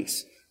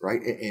face,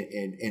 right?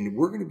 And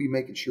we're going to be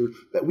making sure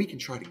that we can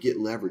try to get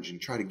leverage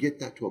and try to get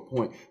that to a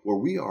point where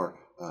we are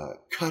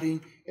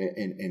cutting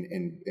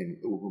and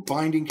we're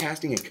binding,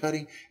 casting, and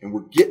cutting, and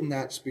we're getting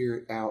that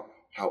spirit out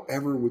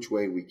however which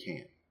way we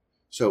can.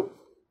 So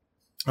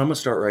I'm going to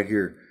start right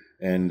here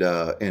and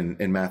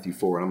in Matthew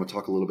 4, and I'm going to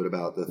talk a little bit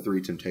about the 3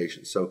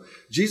 temptations. So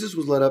Jesus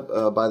was led up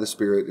by the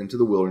Spirit into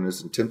the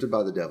wilderness and tempted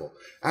by the devil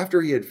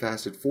after he had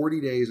fasted 40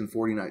 days and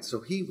 40 nights.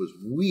 So he was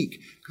weak,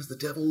 because the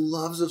devil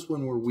loves us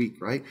when we're weak,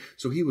 right?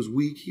 So he was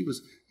weak, he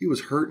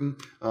was hurting,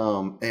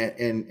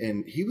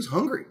 and he was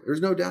hungry.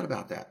 There's no doubt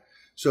about that.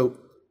 So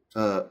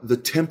the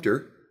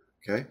tempter,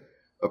 okay,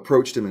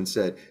 approached him and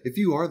said, if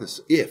you are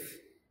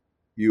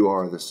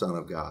the Son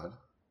of God,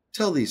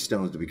 tell these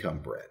stones to become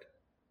bread.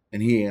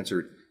 And he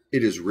answered,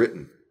 it is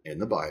written in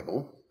the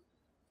Bible,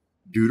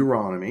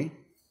 Deuteronomy,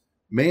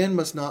 man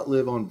must not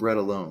live on bread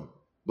alone,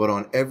 but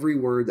on every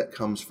word that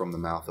comes from the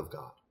mouth of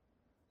God.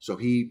 So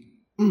he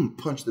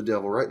punched the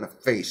devil right in the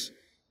face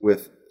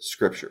with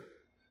Scripture.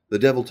 The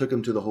devil took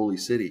him to the holy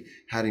city,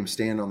 had him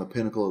stand on the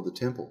pinnacle of the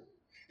temple,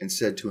 and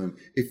said to him,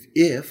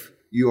 if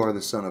you are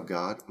the Son of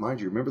God,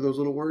 mind you, remember those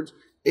little words?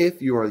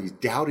 If you are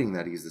doubting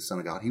that he's the Son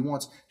of God, he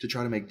wants to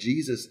try to make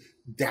Jesus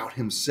doubt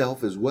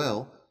himself as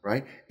well,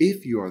 right?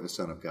 If you are the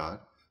Son of God,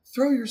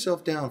 throw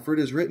yourself down, for it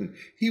is written,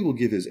 he will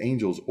give his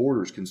angels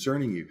orders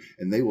concerning you,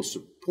 and they will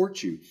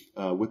support you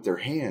with their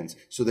hands,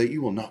 so that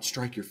you will not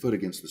strike your foot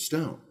against the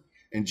stone.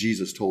 And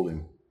Jesus told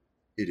him,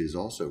 it is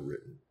also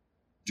written,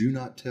 do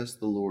not test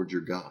the Lord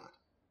your God.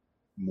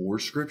 More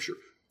Scripture.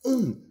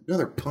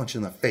 Another punch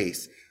in the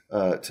face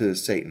to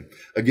Satan.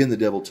 Again, the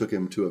devil took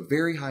him to a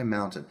very high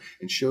mountain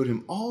and showed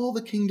him all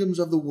the kingdoms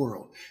of the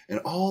world and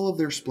all of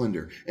their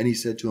splendor. And he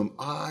said to him,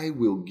 I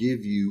will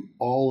give you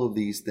all of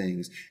these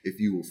things if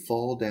you will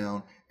fall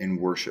down and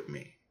worship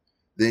me.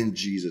 Then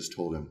Jesus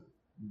told him,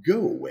 go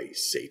away,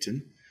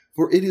 Satan,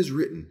 for it is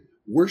written,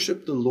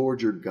 worship the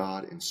Lord your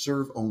God and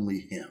serve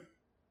only him.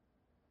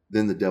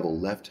 Then the devil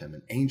left him,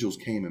 and angels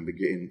came and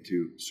began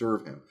to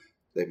serve him.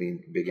 They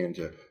began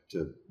to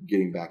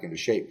get him back into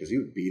shape, because he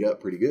was beat up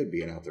pretty good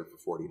being out there for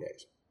 40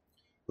 days.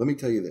 Let me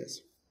tell you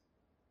this.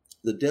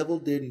 The devil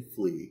didn't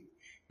flee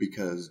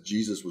because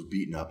Jesus was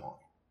beaten up on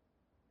him.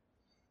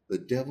 The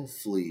devil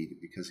fled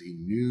because he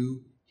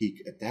knew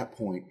at that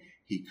point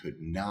he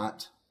could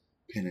not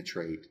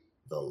penetrate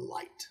the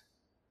light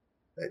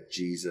that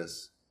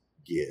Jesus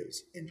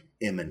gives and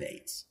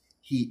emanates.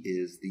 He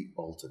is the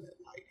ultimate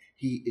light.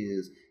 He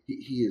is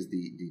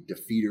the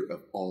defeater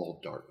of all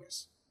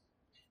darkness.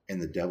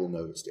 And the devil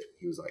noticed it.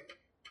 He was like,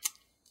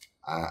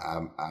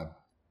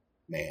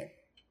 man,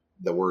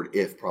 the word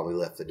if probably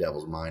left the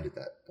devil's mind at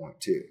that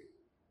point too.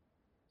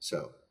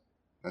 So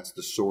that's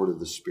the sword of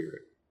the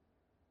Spirit.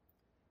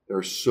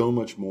 There's so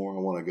much more I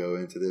want to go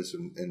into this,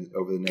 and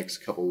over the next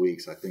couple of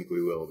weeks, I think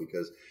we will,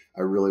 because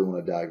I really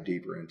want to dive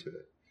deeper into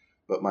it.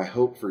 But my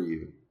hope for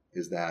you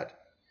is that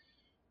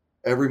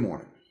every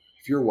morning,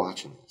 if you're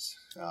watching this,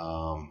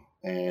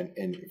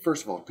 And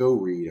first of all, go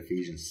read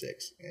Ephesians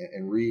 6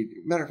 and read.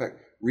 Matter of fact,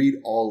 read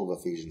all of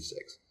Ephesians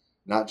 6,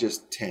 not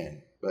just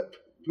 10. But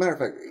matter of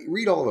fact,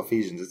 read all of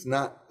Ephesians. It's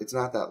not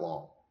that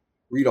long.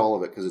 Read all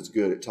of it because it's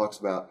good. It talks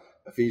about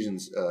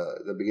Ephesians.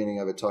 The beginning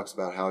of it talks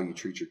about how you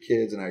treat your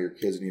kids and how your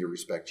kids need to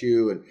respect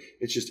you, and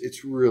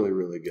it's really,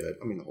 really good.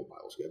 I mean, the whole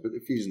Bible's good, but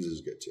Ephesians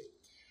is good too.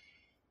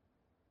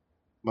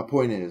 My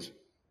point is,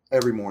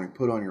 every morning,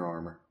 put on your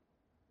armor.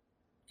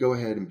 Go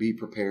ahead and be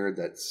prepared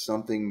that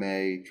something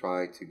may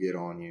try to get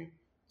on you,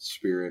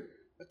 spirit,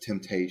 a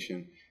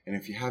temptation. And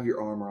if you have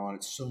your armor on,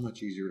 it's so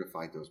much easier to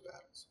fight those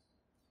battles.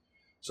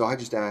 So I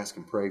just ask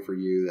and pray for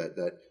you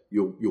that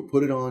you'll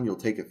put it on, you'll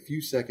take a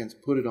few seconds,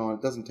 put it on.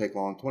 It doesn't take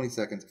long, 20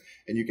 seconds,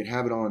 and you can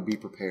have it on and be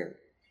prepared.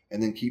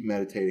 And then keep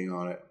meditating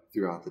on it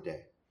throughout the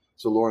day.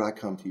 So Lord, I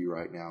come to you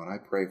right now, and I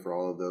pray for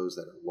all of those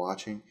that are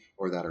watching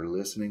or that are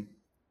listening,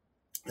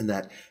 and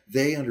that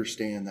they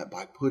understand that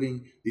by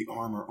putting the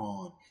armor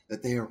on,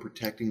 that they are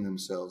protecting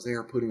themselves. They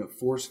are putting a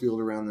force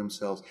field around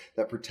themselves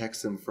that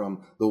protects them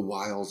from the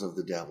wiles of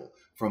the devil,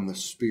 from the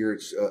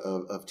spirits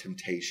of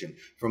temptation,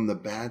 from the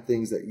bad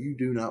things that you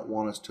do not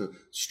want us to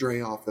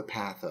stray off the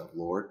path of,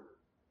 Lord.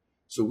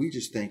 So we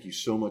just thank you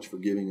so much for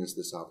giving us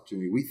this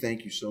opportunity. We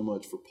thank you so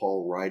much for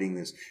Paul writing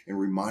this and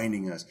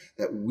reminding us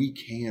that we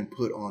can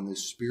put on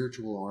this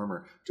spiritual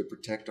armor to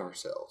protect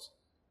ourselves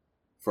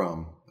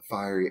from the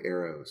fiery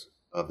arrows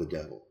of the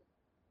devil.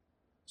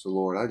 So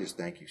Lord, I just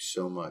thank you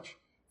so much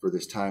for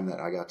this time that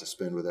I got to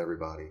spend with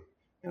everybody.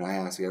 And I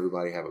ask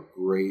everybody have a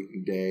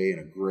great day and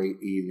a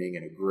great evening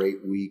and a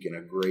great week and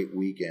a great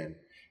weekend.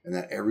 And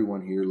that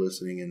everyone here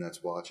listening and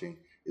that's watching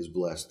is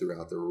blessed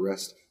throughout the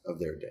rest of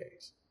their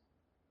days.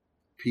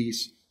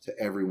 Peace to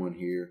everyone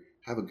here.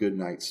 Have a good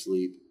night's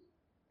sleep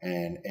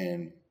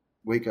and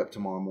wake up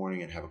tomorrow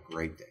morning and have a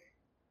great day.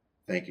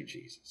 Thank you,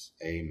 Jesus.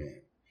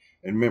 Amen.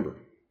 And remember,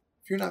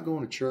 if you're not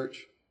going to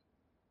church,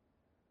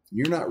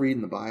 you're not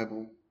reading the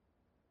Bible,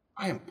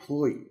 I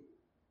implore you,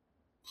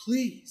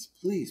 please,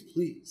 please,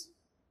 please,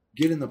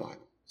 get in the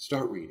Bible.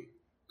 Start reading.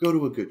 Go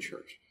to a good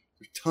church.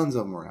 There's tons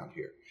of them around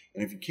here.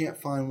 And if you can't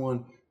find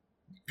one,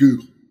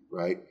 Google,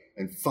 right?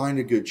 And find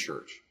a good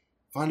church.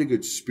 Find a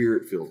good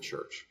spirit-filled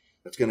church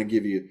that's going to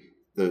give you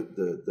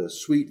the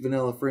sweet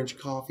vanilla French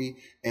coffee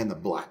and the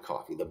black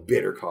coffee, the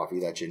bitter coffee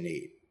that you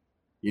need.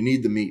 You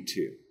need the meat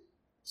too.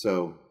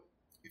 So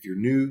if you're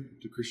new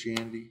to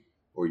Christianity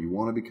or you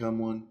want to become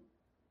one,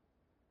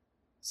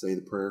 say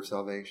the prayer of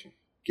salvation.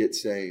 Get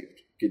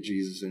saved. Get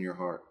Jesus in your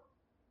heart.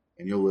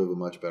 And you'll live a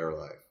much better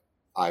life,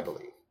 I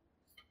believe.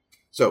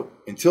 So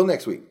until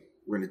next week,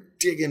 we're going to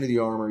dig into the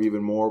armor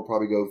even more. We'll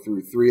probably go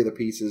through 3 of the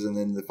pieces, and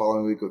then the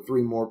following week go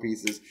 3 more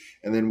pieces,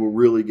 and then we'll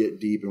really get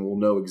deep and we'll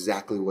know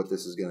exactly what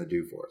this is going to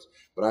do for us.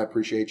 But I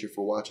appreciate you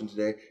for watching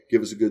today.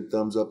 Give us a good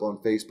thumbs up on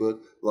Facebook.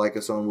 Like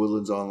us on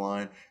Woodlands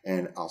Online.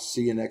 And I'll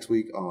see you next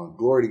week on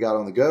Glory to God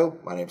on the Go.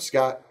 My name's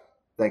Scott.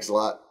 Thanks a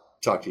lot.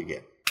 Talk to you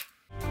again.